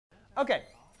OK,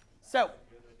 so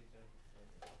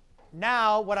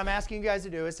now what I'm asking you guys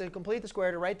to do is to complete the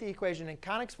square, to write the equation in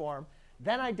conics form,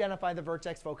 then identify the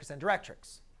vertex, focus, and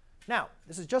directrix. Now,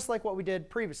 this is just like what we did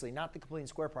previously, not the completing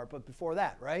square part, but before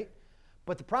that, right?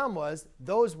 But the problem was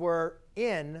those were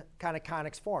in kind of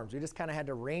conics forms. We just kind of had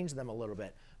to arrange them a little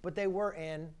bit. But they were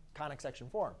in conic section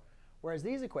form. Whereas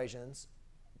these equations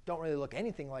don't really look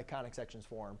anything like conic sections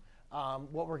form.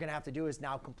 What we're going to have to do is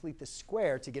now complete the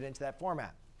square to get into that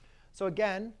format. So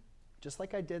again, just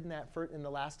like I did in the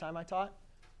last time I taught,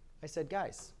 I said,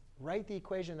 guys, write the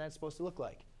equation that it's supposed to look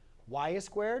like. Y is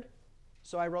squared,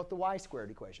 so I wrote the y squared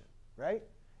equation, right?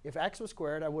 If x was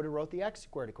squared, I would have wrote the x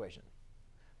squared equation.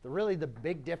 Really, the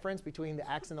big difference between the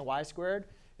x and the y squared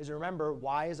is, remember,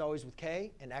 y is always with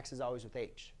k, and x is always with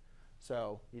h.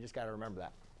 So you just got to remember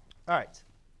that. All right.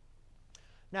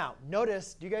 Now,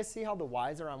 notice, do you guys see how the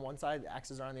y's are on one side, the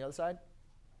x's are on the other side?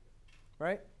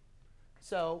 Right?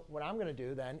 So what I'm going to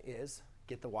do then is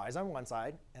get the y's on one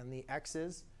side and the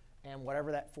x's and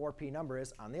whatever that 4p number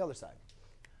is on the other side.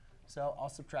 So I'll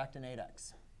subtract an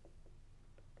 8x.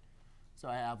 So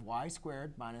I have y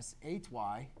squared minus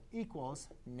 8y equals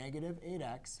negative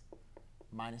 8x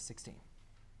minus 16.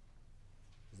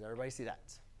 Does everybody see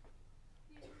that?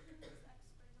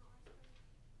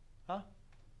 Huh?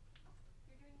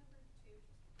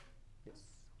 Yes.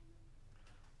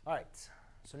 All right.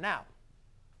 So now,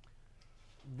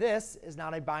 this is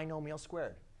not a binomial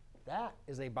squared. That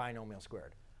is a binomial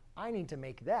squared. I need to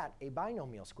make that a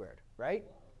binomial squared, right?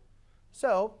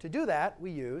 So to do that,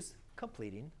 we use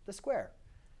completing the square.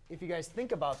 If you guys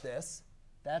think about this,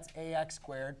 that's ax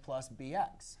squared plus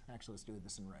bx. Actually, let's do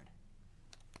this in red.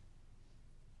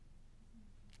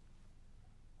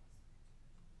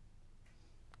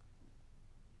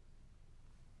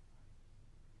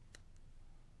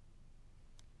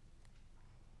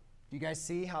 Do you guys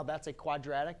see how that's a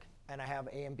quadratic and I have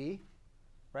a and b,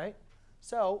 right?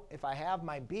 So if I have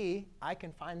my b, I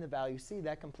can find the value c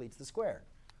that completes the square.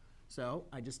 So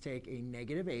I just take a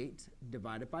negative 8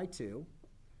 divided by 2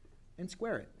 and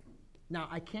square it. Now,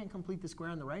 I can't complete the square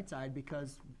on the right side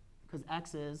because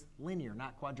x is linear,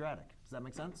 not quadratic. Does that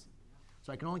make sense?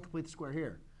 So I can only complete the square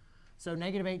here. So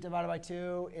negative 8 divided by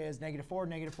 2 is negative 4.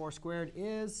 Negative 4 squared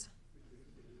is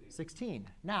 16.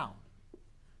 Now,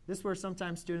 this is where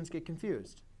sometimes students get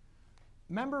confused.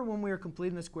 Remember when we were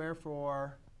completing the square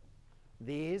for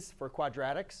these, for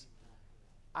quadratics?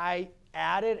 I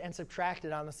added and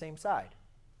subtracted on the same side,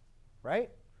 right?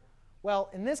 Well,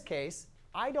 in this case,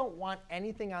 I don't want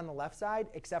anything on the left side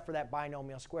except for that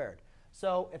binomial squared.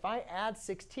 So if I add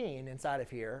 16 inside of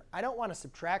here, I don't want to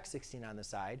subtract 16 on the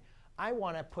side. I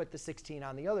want to put the 16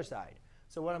 on the other side.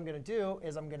 So what I'm going to do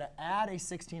is I'm going to add a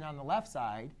 16 on the left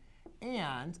side,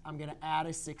 and I'm going to add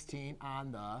a 16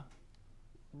 on the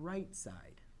right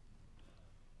side.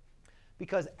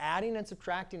 Because adding and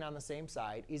subtracting on the same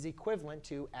side is equivalent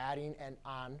to adding and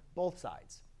on both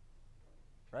sides,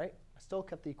 right? I still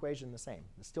kept the equation the same.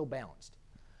 It's still balanced.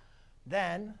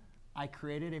 Then I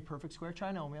created a perfect square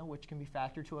trinomial, which can be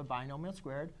factored to a binomial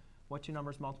squared. What two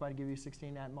numbers multiply to give you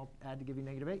 16, add to give you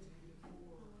negative 8?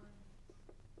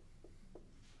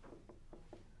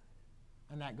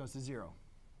 And that goes to 0,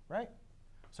 right?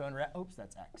 So in oops,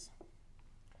 that's x.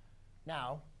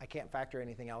 Now, I can't factor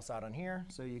anything else out on here,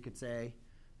 so you could say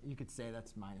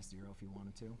that's minus 0 if you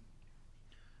wanted to.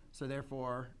 So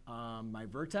therefore, my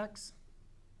vertex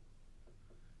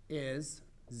is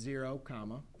 0,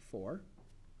 4.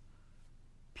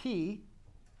 P,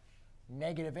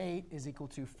 negative 8, is equal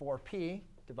to 4p.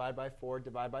 Divide by 4,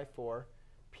 divide by 4.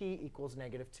 P equals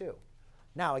negative 2.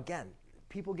 Now, again,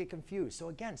 people get confused. So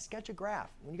again, sketch a graph.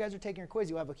 When you guys are taking your quiz,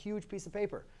 you have a huge piece of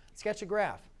paper. Sketch a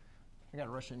graph. I got to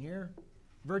rush in here.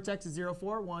 Vertex is 0,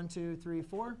 4. 1, 2, 3,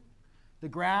 4. The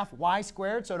graph, y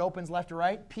squared, so it opens left to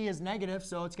right. P is negative,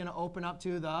 so it's going to open up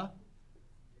to the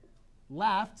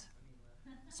left.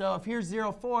 So if here's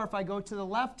 0, 4, if I go to the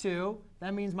left 2,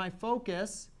 that means my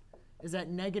focus is at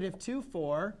negative 2,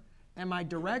 4. And my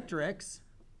directrix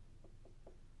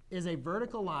is a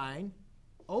vertical line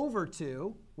over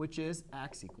 2, which is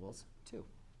x equals 2.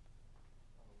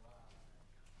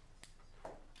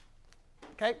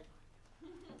 OK?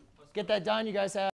 Get that done. You guys have